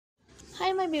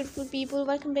Hi my beautiful people,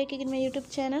 welcome back again my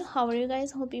YouTube channel. How are you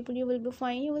guys? Hope people you will be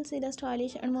fine. You will see the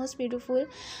stylish and most beautiful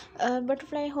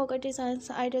butterfly hawker designs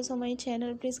items on my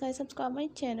channel. Please guys subscribe my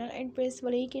channel and press the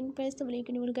bell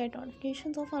icon. You will get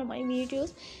notifications of all my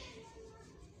videos.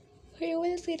 You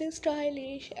will see the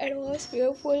stylish and most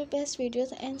beautiful best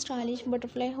videos and stylish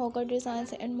butterfly hawker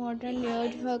designs and modern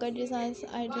layered hawker designs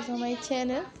items on my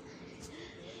channel.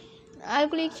 Our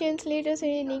collections, latest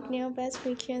and unique new best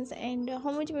collections, and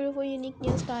how much beautiful, unique,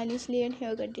 new, stylish layered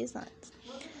haircut designs.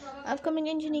 Upcoming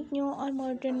and unique new or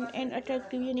modern and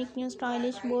attractive, unique new,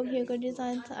 stylish bob haircut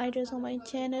designs items on my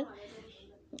channel.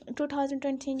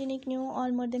 2020 unique new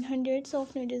or more than hundreds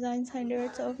of new designs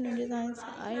ideas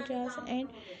and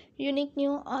unique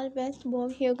new all best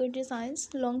bob haircut designs,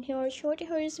 long hair, short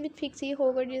hairs with Pixi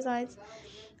haircut designs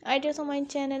ideas on my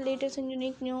channel, latest and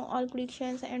unique new all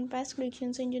collections and past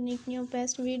collections and unique new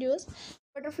best videos,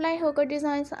 butterfly haircut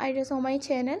designs ideas on my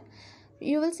channel.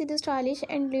 You will see the stylish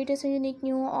and latest and unique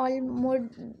new all more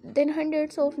than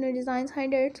hundreds of new designs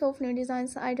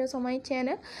ideas on my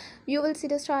channel. You will see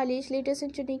the stylish latest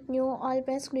and unique new all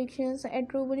best collections and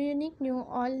truly unique new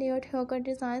all layered haircut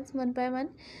designs one by one,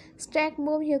 stack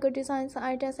bob haircut designs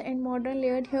ideas and modern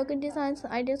layered haircut designs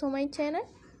ideas on my channel.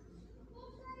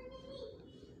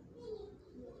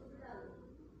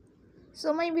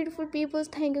 So my beautiful peoples,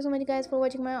 thank you so much guys for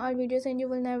watching my all videos, and you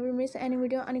will never miss any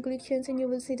video, any collections, and you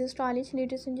will see the stylish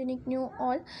latest and unique new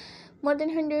all more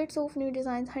than hundreds of new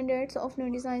designs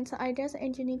ideas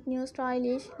and unique new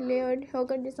stylish layered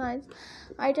haircut designs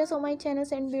ideas on my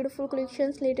channels and beautiful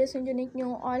collections, latest and unique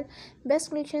new all best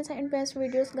collections and best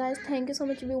videos. Guys, thank you so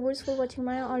much viewers for watching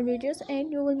my all videos,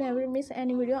 and you will never miss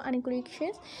any video, any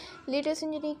collections, latest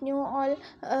and unique new all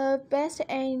best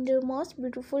and most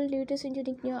beautiful, latest and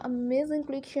unique new amazing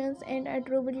collections and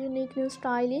adorable unique new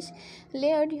stylish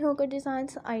layered haircut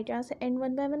designs ideas and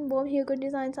one by one bob haircut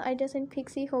designs ideas and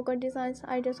Pixi haircut designs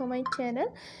ideas on my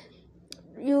channel.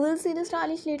 You will see the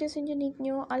stylish latest and unique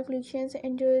new all collections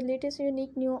and latest and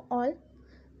unique new all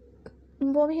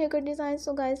bob haircut designs.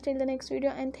 So guys, till the next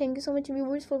video, and thank you so much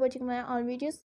viewers for watching my all videos.